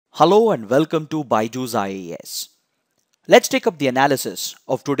Hello and welcome to BYJU'S IAS. Let's take up the analysis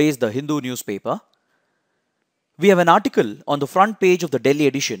of today's The Hindu newspaper. We have an article on the front page of the Delhi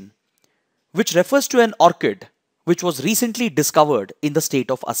edition which refers to an orchid which was recently discovered in the state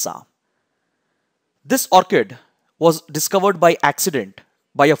of Assam. This orchid was discovered by accident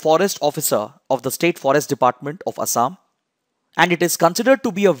by a forest officer of the State Forest Department of Assam, and it is considered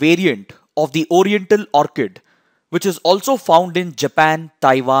to be a variant of the oriental orchid which is also found in Japan,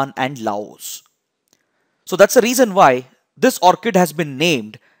 Taiwan and Laos. So that's the reason why this orchid has been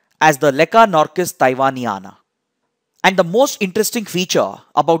named as the Lecanorchis taiwaniana. And the most interesting feature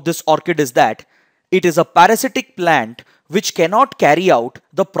about this orchid is that it is a parasitic plant which cannot carry out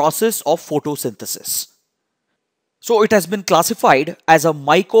the process of photosynthesis. So it has been classified as a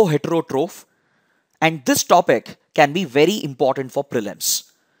mycoheterotroph, and this topic can be very important for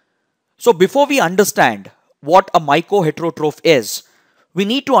prelims. So before we understand what a mycoheterotroph is, we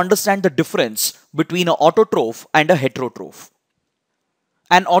need to understand the difference between an autotroph and a heterotroph.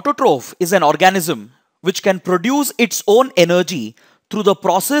 An autotroph is an organism which can produce its own energy through the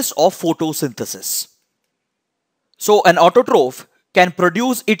process of photosynthesis. So an autotroph can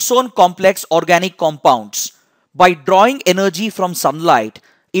produce its own complex organic compounds by drawing energy from sunlight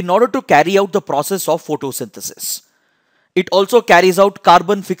in order to carry out the process of photosynthesis. It also carries out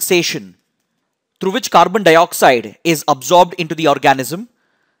carbon fixation, through which carbon dioxide is absorbed into the organism.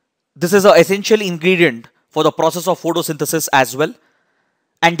 This is an essential ingredient for the process of photosynthesis as well.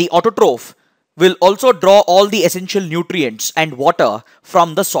 And the autotroph will also draw all the essential nutrients and water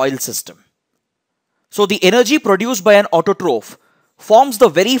from the soil system. So the energy produced by an autotroph forms the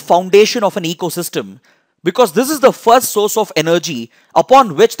very foundation of an ecosystem, because this is the first source of energy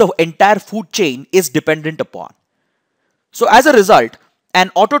upon which the entire food chain is dependent upon. So as a result, an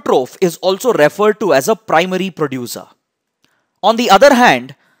autotroph is also referred to as a primary producer. On the other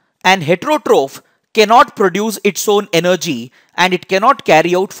hand, an heterotroph cannot produce its own energy and it cannot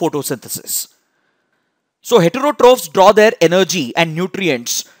carry out photosynthesis. So heterotrophs draw their energy and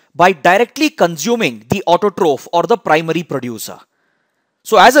nutrients by directly consuming the autotroph or the primary producer.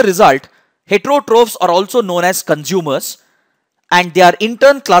 So as a result, heterotrophs are also known as consumers, and they are in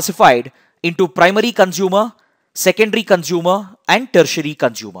turn classified into primary consumer, secondary consumer and tertiary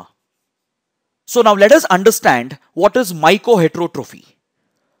consumer. So now let us understand what is mycoheterotrophy.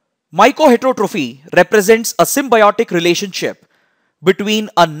 Mycoheterotrophy represents a symbiotic relationship between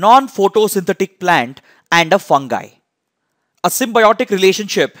a non-photosynthetic plant and a fungi. A symbiotic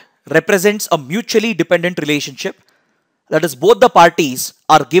relationship represents a mutually dependent relationship, that is, both the parties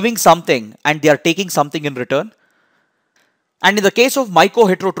are giving something and they are taking something in return. And in the case of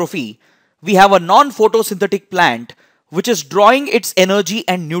mycoheterotrophy, we have a non-photosynthetic plant which is drawing its energy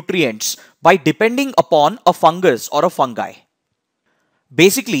and nutrients by depending upon a fungus or a fungi.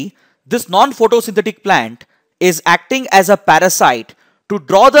 Basically, this non-photosynthetic plant is acting as a parasite to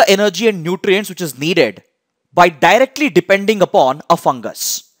draw the energy and nutrients which is needed by directly depending upon a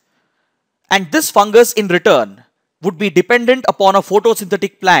fungus. And this fungus in return would be dependent upon a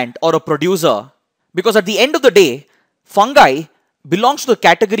photosynthetic plant or a producer, because at the end of the day, fungi belongs to the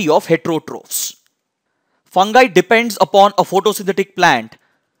category of heterotrophs. Fungi depends upon a photosynthetic plant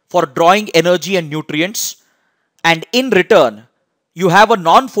for drawing energy and nutrients, and in return, you have a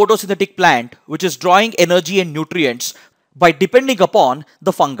non-photosynthetic plant which is drawing energy and nutrients by depending upon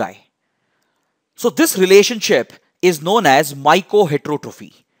the fungi. So this relationship is known as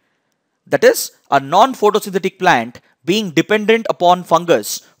mycoheterotrophy. That is, a non-photosynthetic plant being dependent upon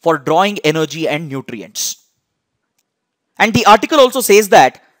fungus for drawing energy and nutrients. And the article also says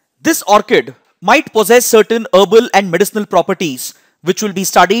that this orchid might possess certain herbal and medicinal properties which will be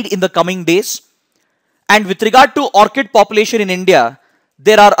studied in the coming days. And with regard to orchid population in India,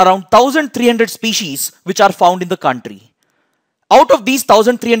 there are around 1,300 species which are found in the country. Out of these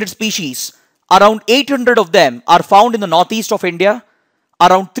 1,300 species, around 800 of them are found in the northeast of India,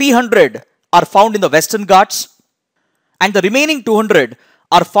 around 300 are found in the Western Ghats, and the remaining 200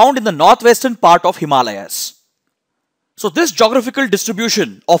 are found in the northwestern part of Himalayas. So this geographical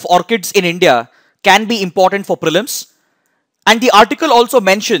distribution of orchids in India can be important for prelims. And the article also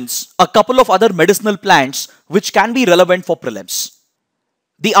mentions a couple of other medicinal plants which can be relevant for prelims.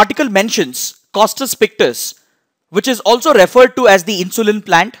 The article mentions Costus pictus, which is also referred to as the insulin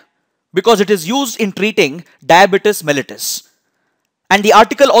plant because it is used in treating diabetes mellitus. And the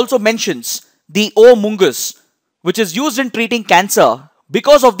article also mentions the O. mungus, which is used in treating cancer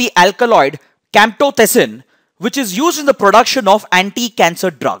because of the alkaloid camptothecin, which is used in the production of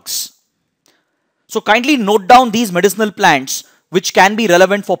anti-cancer drugs. So kindly note down these medicinal plants which can be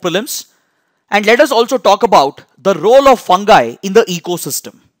relevant for prelims, and let us also talk about the role of fungi in the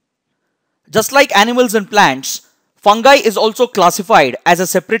ecosystem. Just like animals and plants, fungi is also classified as a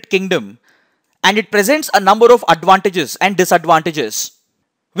separate kingdom, and it presents a number of advantages and disadvantages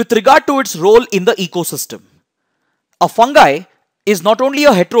with regard to its role in the ecosystem. A fungi is not only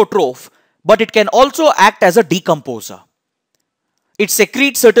a heterotroph, but it can also act as a decomposer. It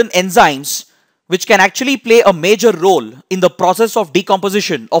secretes certain enzymes which can actually play a major role in the process of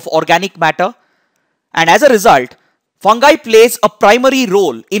decomposition of organic matter, and as a result, fungi plays a primary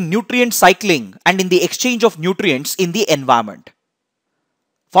role in nutrient cycling and in the exchange of nutrients in the environment.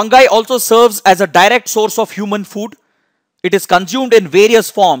 Fungi also serves as a direct source of human food. It is consumed in various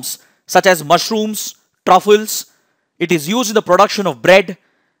forms such as mushrooms, truffles. It is used in the production of bread,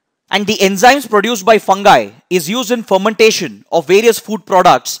 and the enzymes produced by fungi is used in fermentation of various food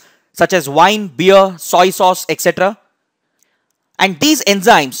products such as wine, beer, soy sauce, etc. And these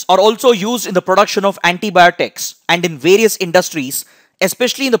enzymes are also used in the production of antibiotics and in various industries,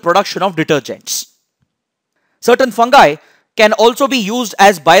 especially in the production of detergents. Certain fungi can also be used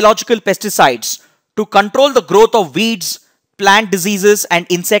as biological pesticides to control the growth of weeds, plant diseases, and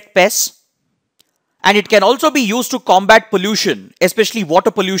insect pests. And it can also be used to combat pollution, especially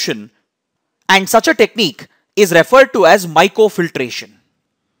water pollution, and such a technique is referred to as mycofiltration.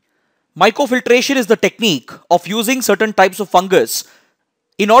 Mycofiltration is the technique of using certain types of fungus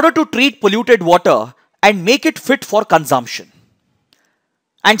in order to treat polluted water and make it fit for consumption.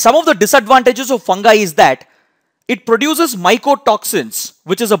 And some of the disadvantages of fungi is that it produces mycotoxins,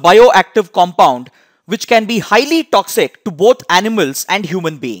 which is a bioactive compound which can be highly toxic to both animals and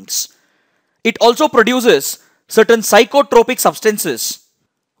human beings. It also produces certain psychotropic substances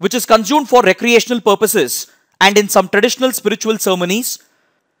which is consumed for recreational purposes and in some traditional spiritual ceremonies,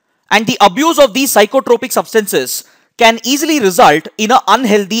 and the abuse of these psychotropic substances can easily result in an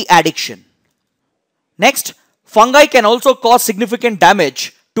unhealthy addiction. Next, fungi can also cause significant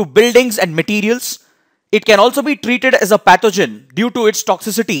damage to buildings and materials. It can also be treated as a pathogen due to its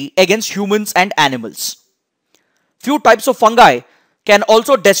toxicity against humans and animals. Few types of fungi can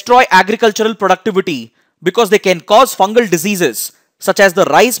also destroy agricultural productivity because they can cause fungal diseases such as the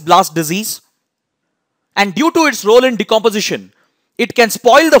rice blast disease. And due to its role in decomposition, it can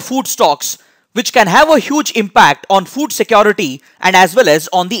spoil the food stocks, which can have a huge impact on food security and as well as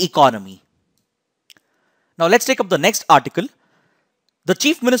on the economy. Now let's take up the next article. The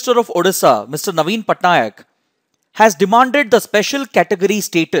Chief Minister of Odisha, Mr. Naveen Patnaik, has demanded the special category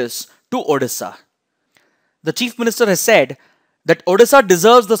status to Odisha. The Chief Minister has said that Odisha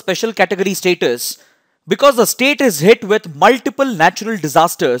deserves the special category status because the state is hit with multiple natural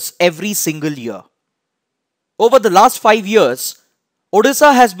disasters every single year. Over the last 5 years,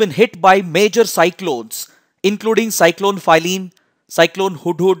 Odisha has been hit by major cyclones, including Cyclone Philene, Cyclone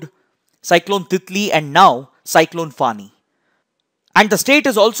Hudhud, Cyclone Titli, and now Cyclone Fani. And the state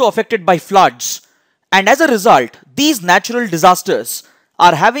is also affected by floods, and as a result, these natural disasters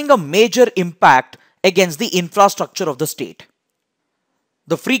are having a major impact against the infrastructure of the state.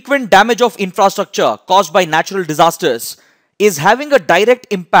 The frequent damage of infrastructure caused by natural disasters is having a direct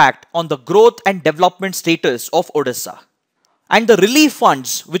impact on the growth and development status of Odisha. And the relief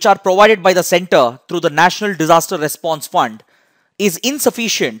funds which are provided by the centre through the National Disaster Response Fund is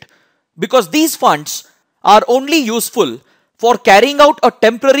insufficient because these funds are only useful for carrying out a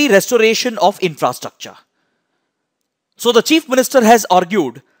temporary restoration of infrastructure. So the Chief Minister has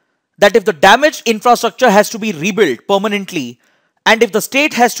argued that if the damaged infrastructure has to be rebuilt permanently and if the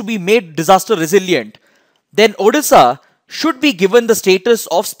state has to be made disaster resilient, then Odisha should be given the status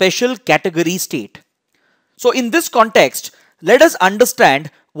of special category state. So in this context, let us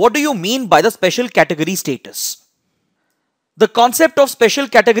understand what do you mean by the special category status. The concept of special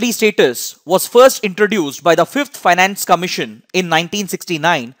category status was first introduced by the 5th Finance Commission in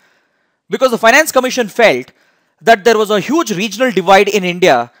 1969 because the Finance Commission felt that there was a huge regional divide in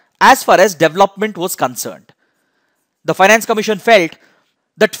India as far as development was concerned. The Finance Commission felt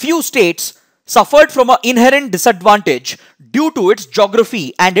that few states suffered from an inherent disadvantage due to its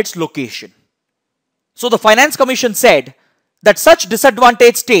geography and its location. So the Finance Commission said that such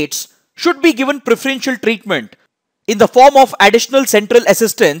disadvantaged states should be given preferential treatment in the form of additional central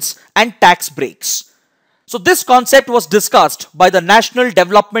assistance and tax breaks. So this concept was discussed by the National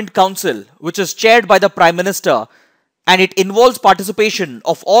Development Council, which is chaired by the Prime Minister, and it involves participation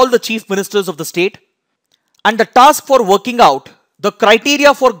of all the chief ministers of the state. And the task for working out the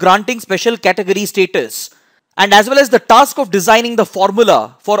criteria for granting special category status and as well as the task of designing the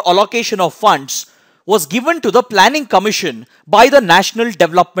formula for allocation of funds was given to the Planning Commission by the National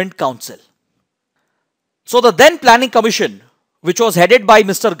Development Council. So the then Planning Commission, which was headed by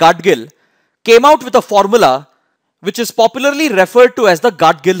Mr. Gadgil, came out with a formula which is popularly referred to as the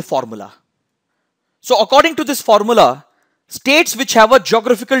Gadgil formula. So according to this formula, states which have a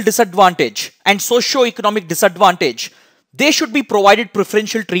geographical disadvantage and socio-economic disadvantage, they should be provided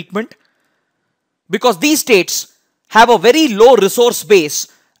preferential treatment because these states have a very low resource base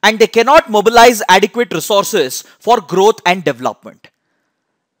and they cannot mobilize adequate resources for growth and development.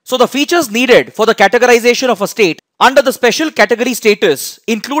 So the features needed for the categorization of a state under the special category status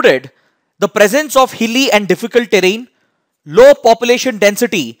included the presence of hilly and difficult terrain, low population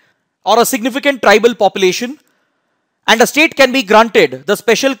density or a significant tribal population, and a state can be granted the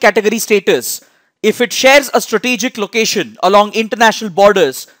special category status if it shares a strategic location along international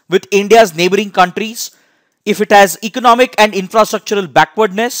borders with India's neighboring countries, if it has economic and infrastructural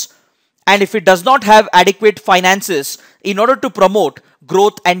backwardness, and if it does not have adequate finances in order to promote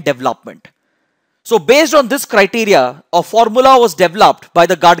growth and development. So based on this criteria, a formula was developed by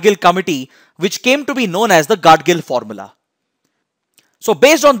the Gadgil committee which came to be known as the Gadgil formula. So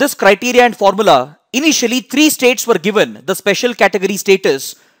based on this criteria and formula, initially 3 states were given the special category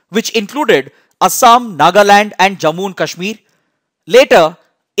status which included Assam, Nagaland and Jammu and Kashmir. Later,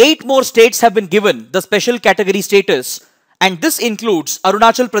 8 more states have been given the special category status, and this includes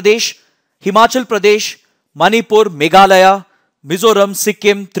Arunachal Pradesh, Himachal Pradesh, Manipur, Meghalaya, Mizoram,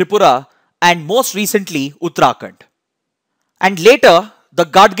 Sikkim, Tripura and most recently Uttarakhand. And later, the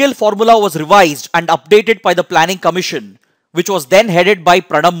Gadgil formula was revised and updated by the Planning Commission, which was then headed by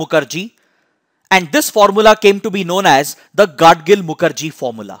Pranab Mukherjee, and this formula came to be known as the Gadgil-Mukherjee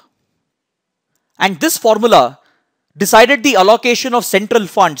formula. And this formula decided the allocation of central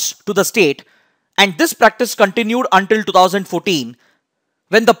funds to the state, and this practice continued until 2014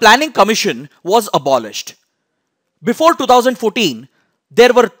 when the Planning Commission was abolished. Before 2014,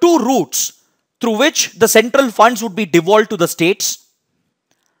 there were 2 routes through which the central funds would be devolved to the states.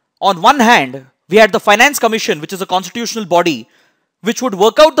 On one hand, we had the Finance Commission, which is a constitutional body, which would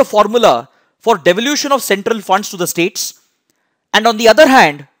work out the formula for devolution of central funds to the states. And on the other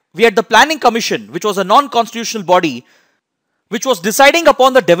hand, we had the Planning Commission, which was a non-constitutional body, which was deciding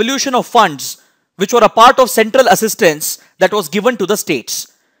upon the devolution of funds which were a part of central assistance that was given to the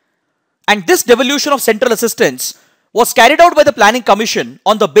states. And this devolution of central assistance was carried out by the Planning Commission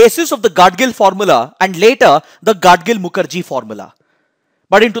on the basis of the Gadgil formula and later the Gadgil-Mukherjee formula.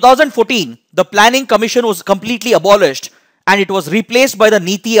 But in 2014, the Planning Commission was completely abolished and it was replaced by the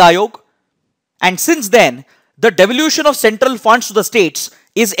Niti Aayog. And since then, the devolution of central funds to the states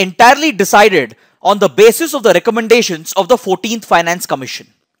is entirely decided on the basis of the recommendations of the 14th Finance Commission.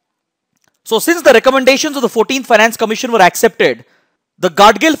 So since the recommendations of the 14th Finance Commission were accepted, the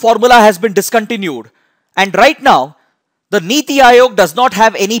Gadgil formula has been discontinued, and right now the Niti Aayog does not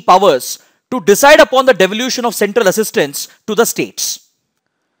have any powers to decide upon the devolution of central assistance to the states.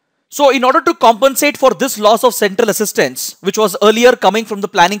 So in order to compensate for this loss of central assistance, which was earlier coming from the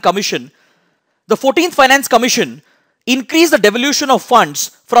Planning Commission, the 14th Finance Commission increased the devolution of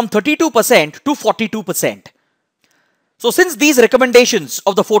funds from 32% to 42%. So since these recommendations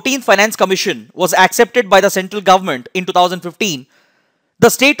of the 14th Finance Commission was accepted by the central government in 2015, the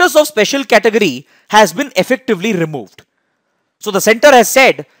status of special category has been effectively removed. So the center has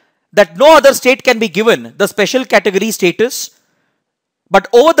said that no other state can be given the special category status. But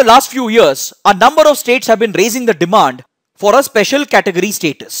over the last few years, a number of states have been raising the demand for a special category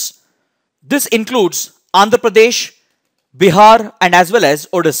status. This includes Andhra Pradesh, Bihar and as well as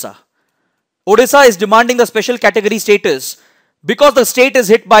Odisha. Odisha is demanding the special category status because the state is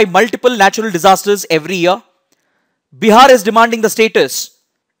hit by multiple natural disasters every year. Bihar is demanding the status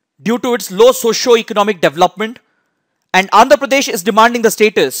due to its low socio-economic development, and Andhra Pradesh is demanding the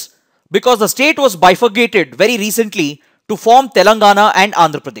status because the state was bifurcated very recently to form Telangana and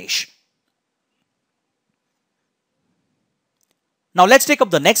Andhra Pradesh. Now let's take up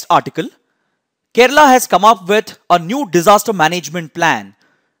the next article. Kerala has come up with a new disaster management plan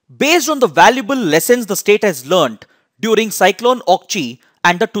based on the valuable lessons the state has learnt during Cyclone Orchid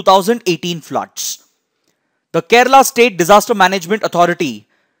and the 2018 floods. The Kerala State Disaster Management Authority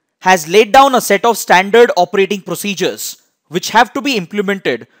has laid down a set of standard operating procedures which have to be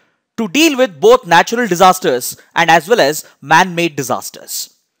implemented to deal with both natural disasters and as well as man-made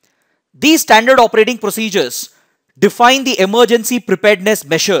disasters. These standard operating procedures define the emergency preparedness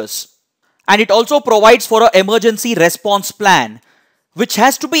measures, and it also provides for an emergency response plan which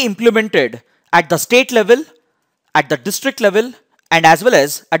has to be implemented at the state level, at the district level and as well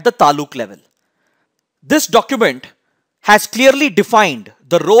as at the taluk level. This document has clearly defined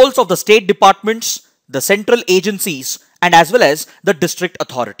the roles of the state departments, the central agencies and as well as the district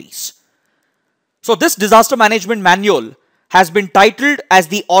authorities. So this disaster management manual has been titled as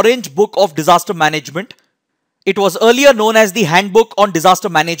the Orange Book of Disaster Management. It was earlier known as the Handbook on Disaster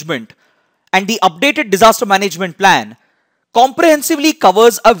Management, and the updated disaster management plan comprehensively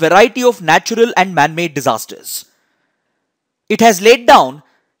covers a variety of natural and man-made disasters. It has laid down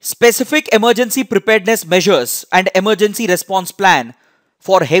specific emergency preparedness measures and emergency response plan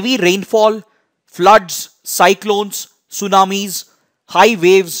for heavy rainfall, floods, cyclones, tsunamis, high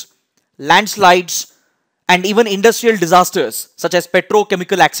waves, landslides, and even industrial disasters such as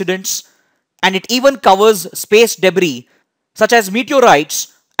petrochemical accidents, and it even covers space debris such as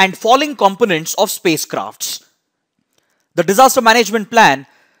meteorites and falling components of spacecrafts. The disaster management plan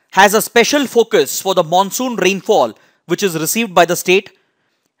has a special focus for the monsoon rainfall which is received by the state.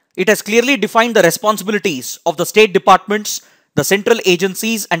 It has clearly defined the responsibilities of the state departments, the central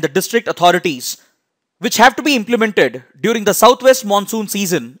agencies and the district authorities which have to be implemented during the southwest monsoon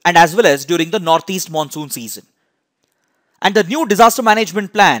season and as well as during the northeast monsoon season. And the new disaster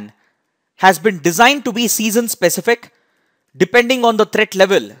management plan has been designed to be season specific. Depending on the threat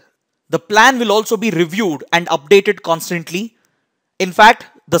level, the plan will also be reviewed and updated constantly. In fact,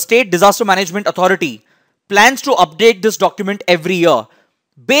 the State Disaster Management Authority plans to update this document every year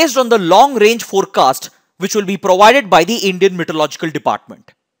based on the long-range forecast which will be provided by the Indian Meteorological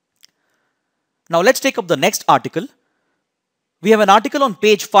Department. Now let's take up the next article. We have an article on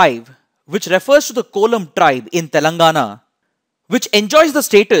page 5 which refers to the Kolam tribe in Telangana, which enjoys the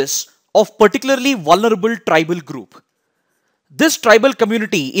status of particularly vulnerable tribal group. This tribal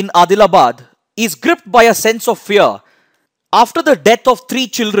community in Adilabad is gripped by a sense of fear after the death of 3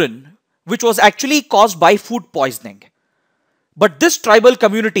 children, which was actually caused by food poisoning. But this tribal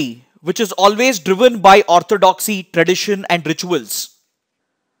community, which is always driven by orthodoxy, tradition and rituals,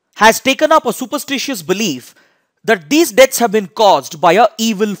 has taken up a superstitious belief that these deaths have been caused by an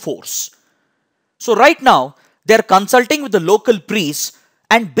evil force. So right now, they are consulting with the local priests,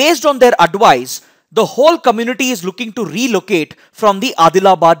 and based on their advice, the whole community is looking to relocate from the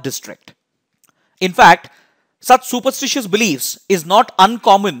Adilabad district. In fact, such superstitious beliefs is not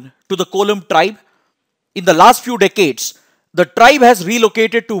uncommon to the Kolam tribe. In the last few decades, the tribe has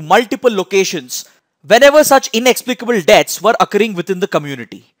relocated to multiple locations whenever such inexplicable deaths were occurring within the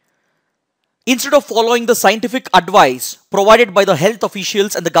community. Instead of following the scientific advice provided by the health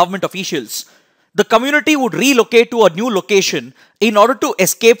officials and the government officials, the community would relocate to a new location in order to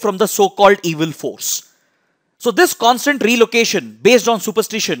escape from the so-called evil force. So this constant relocation based on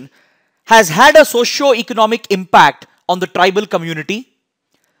superstition has had a socio-economic impact on the tribal community,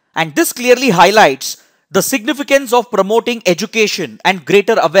 and this clearly highlights the significance of promoting education and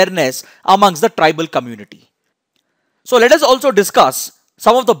greater awareness amongst the tribal community. So let us also discuss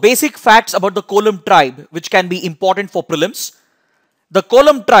some of the basic facts about the Kolam tribe which can be important for prelims. The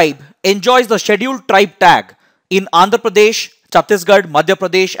Kolam tribe enjoys the scheduled tribe tag in Andhra Pradesh, Chhattisgarh, Madhya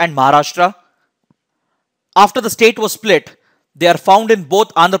Pradesh and Maharashtra. After the state was split, they are found in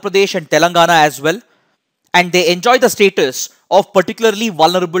both Andhra Pradesh and Telangana as well, and they enjoy the status of particularly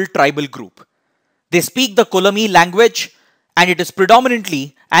vulnerable tribal group. They speak the Kolami language and it is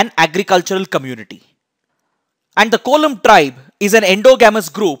predominantly an agricultural community. And the Kolam tribe is an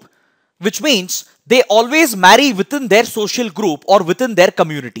endogamous group, which means they always marry within their social group or within their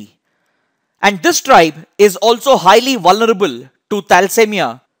community. And this tribe is also highly vulnerable to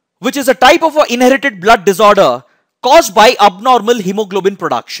thalassemia, which is a type of an inherited blood disorder caused by abnormal hemoglobin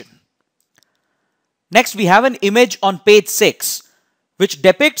production. Next, we have an image on page 6, which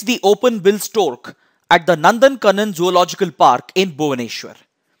depicts the Openbill stork at the Nandankanan Zoological Park in Bhubaneswar.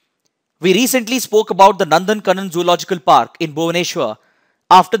 We recently spoke about the Nandankanan Zoological Park in Bhubaneswar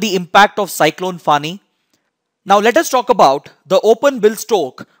after the impact of Cyclone Fani. Now let us talk about the Openbill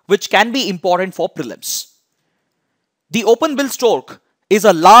stork, which can be important for prelims. The Openbill stork is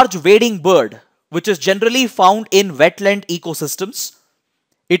a large wading bird which is generally found in wetland ecosystems.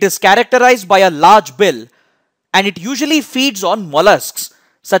 It is characterized by a large bill and it usually feeds on mollusks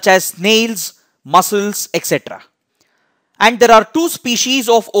such as snails, mussels, etc. And there are 2 species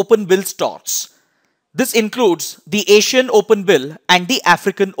of Openbill storks. This includes the Asian Openbill and the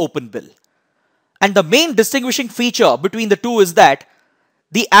African Openbill. And the main distinguishing feature between the two is that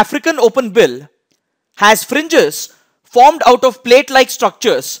the African Openbill has fringes formed out of plate-like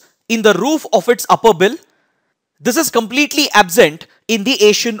structures in the roof of its upper bill. This is completely absent in the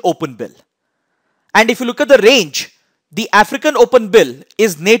Asian Openbill. And if you look at the range, the African Openbill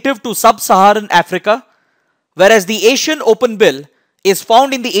is native to sub-Saharan Africa, whereas the Asian Openbill is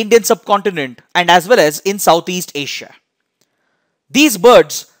found in the Indian subcontinent and as well as in Southeast Asia. These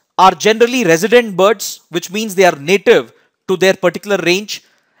birds are generally resident birds, which means they are native to their particular range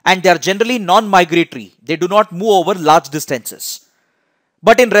and they are generally non-migratory. They do not move over large distances.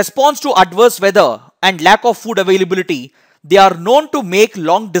 But in response to adverse weather and lack of food availability, they are known to make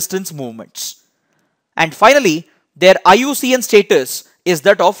long distance movements. And finally, their IUCN status is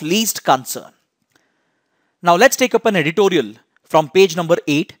that of least concern. Now let's take up an editorial from page number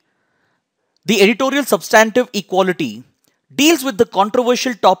 8. The editorial Substantive Equality deals with the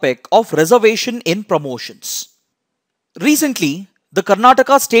controversial topic of reservation in promotions. Recently, the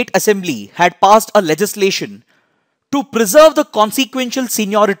Karnataka State Assembly had passed a legislation to preserve the consequential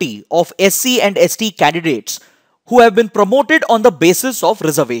seniority of SC and ST candidates who have been promoted on the basis of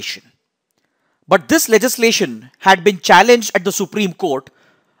reservation. But this legislation had been challenged at the Supreme Court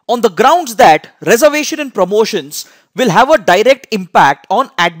on the grounds that reservation in promotions will have a direct impact on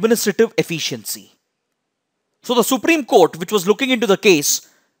administrative efficiency. So the Supreme Court, which was looking into the case,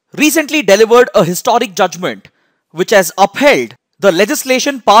 recently delivered a historic judgment which has upheld the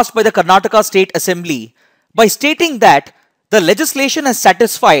legislation passed by the Karnataka State Assembly by stating that the legislation has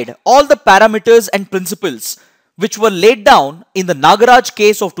satisfied all the parameters and principles which were laid down in the Nagaraj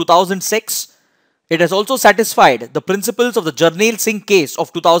case of 2006. It has also satisfied the principles of the Jarnail Singh case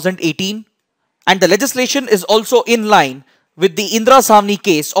of 2018, and the legislation is also in line with the Indra Savni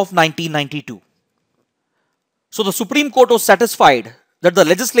case of 1992. So the Supreme Court was satisfied that the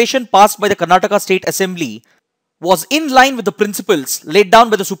legislation passed by the Karnataka State Assembly was in line with the principles laid down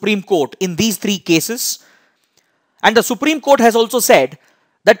by the Supreme Court in these three cases. And the Supreme Court has also said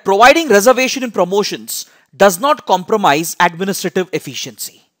that providing reservation in promotions does not compromise administrative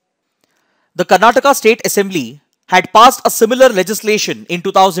efficiency. The Karnataka State Assembly had passed a similar legislation in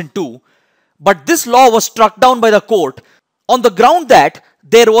 2002, but this law was struck down by the court on the ground that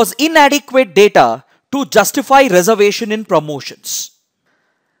there was inadequate data to justify reservation in promotions.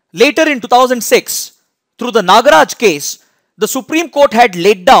 Later in 2006, through the Nagaraj case, the Supreme Court had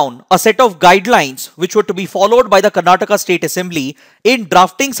laid down a set of guidelines which were to be followed by the Karnataka State Assembly in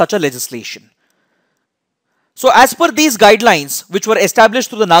drafting such a legislation. So as per these guidelines which were established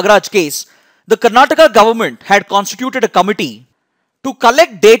through the Nagaraj case, the Karnataka government had constituted a committee to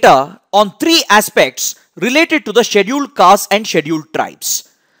collect data on three aspects related to the scheduled castes and scheduled tribes.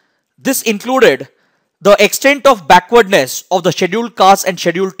 This included the extent of backwardness of the scheduled castes and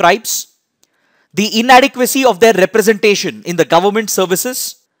scheduled tribes, the inadequacy of their representation in the government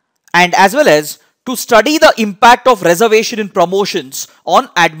services, and as well as to study the impact of reservation in promotions on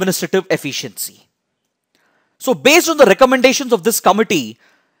administrative efficiency. So based on the recommendations of this committee,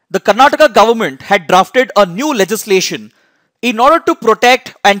 the Karnataka government had drafted a new legislation in order to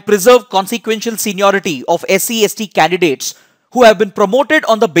protect and preserve consequential seniority of SC/ST candidates who have been promoted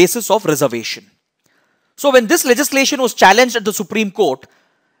on the basis of reservation. So when this legislation was challenged at the Supreme Court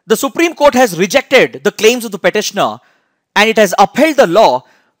has rejected the claims of the petitioner and it has upheld the law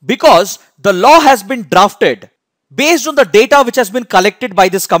because the law has been drafted based on the data which has been collected by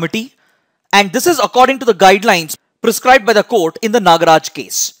this committee, and this is according to the guidelines prescribed by the court in the Nagaraj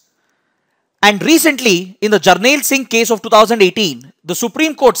case. And recently, in the Jarnail Singh case of 2018, the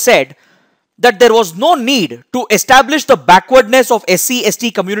Supreme Court said that there was no need to establish the backwardness of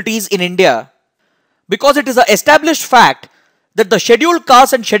SC/ST communities in India because it is an established fact that the scheduled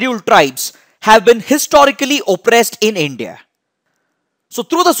castes and scheduled tribes have been historically oppressed in India. So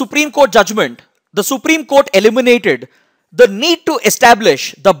through the Supreme Court judgment, the Supreme Court eliminated the need to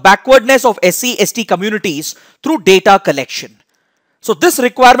establish the backwardness of SC/ST communities through data collection. So this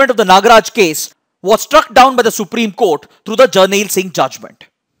requirement of the Nagaraj case was struck down by the Supreme Court through the Jarnail Singh judgment.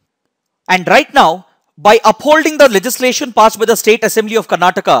 And right now, by upholding the legislation passed by the State Assembly of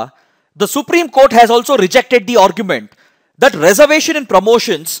Karnataka, the Supreme Court has also rejected the argument that reservation in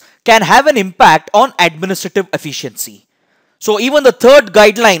promotions can have an impact on administrative efficiency. So even the third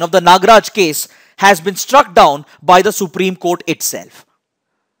guideline of the Nagaraj case has been struck down by the Supreme Court itself.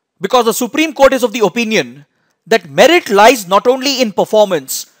 Because the Supreme Court is of the opinion that merit lies not only in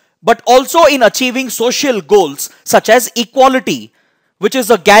performance but also in achieving social goals such as equality, which is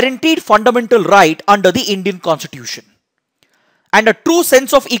a guaranteed fundamental right under the Indian Constitution. And a true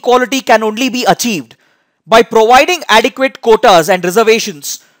sense of equality can only be achieved by providing adequate quotas and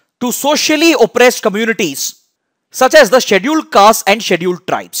reservations to socially oppressed communities such as the scheduled castes and scheduled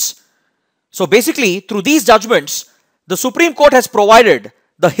tribes. So basically, through these judgments, the Supreme Court has provided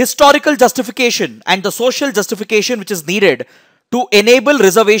the historical justification and the social justification which is needed to enable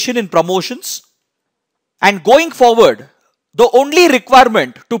reservation in promotions. And going forward, the only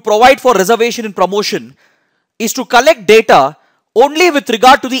requirement to provide for reservation in promotion is to collect data only with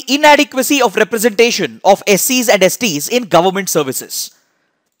regard to the inadequacy of representation of SCs and STs in government services.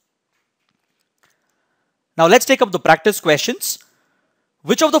 Now let's take up the practice questions.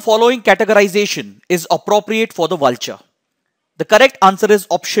 Which of the following categorization is appropriate for the vulture? The correct answer is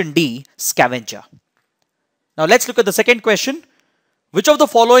option D, scavenger. Now let's look at the second question. Which of the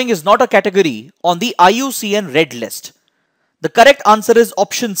following is not a category on the IUCN red list? The correct answer is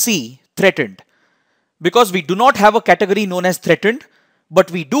option C, threatened. Because we do not have a category known as threatened,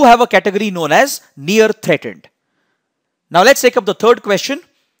 but we do have a category known as near threatened. Now let's take up the third question.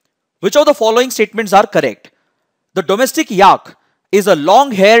 Which of the following statements are correct? The domestic yak is a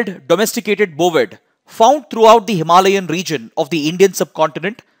long-haired domesticated bovid found throughout the Himalayan region of the Indian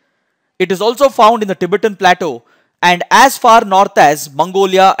subcontinent. It is also found in the Tibetan plateau and as far north as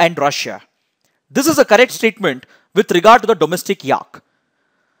Mongolia and Russia. This is a correct statement with regard to the domestic yak.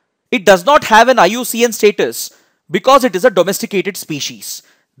 It does not have an IUCN status because it is a domesticated species.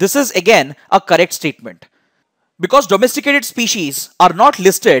 This is again a correct statement. Because domesticated species are not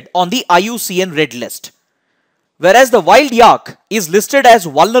listed on the IUCN red list. Whereas the wild yak is listed as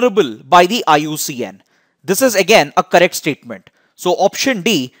vulnerable by the IUCN. This is again a correct statement. So option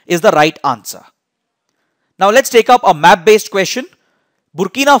D is the right answer. Now let's take up a map-based question.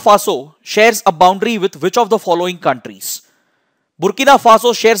 Burkina Faso shares a boundary with which of the following countries? Burkina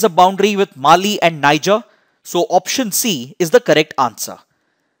Faso shares a boundary with Mali and Niger. So option C is the correct answer.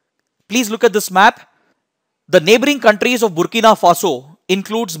 Please look at this map. The neighboring countries of Burkina Faso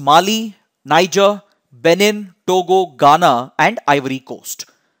includes Mali, Niger, Benin, Togo, Ghana and Ivory Coast.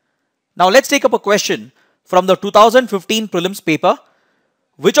 Now let's take up a question from the 2015 prelims paper.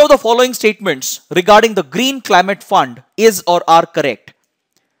 Which of the following statements regarding the Green Climate Fund is or are correct?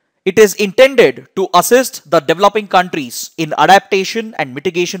 It is intended to assist the developing countries in adaptation and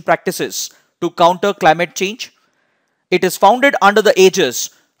mitigation practices to counter climate change. It is founded under the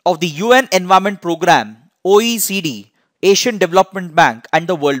aegis of the UN Environment Programme, OECD, Asian Development Bank and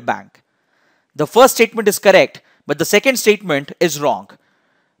the World Bank. The first statement is correct, but the second statement is wrong.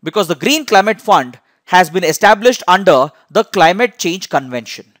 Because the Green Climate Fund has been established under the Climate Change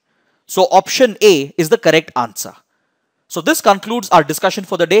Convention. So option A is the correct answer. So this concludes our discussion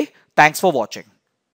for the day. Thanks for watching.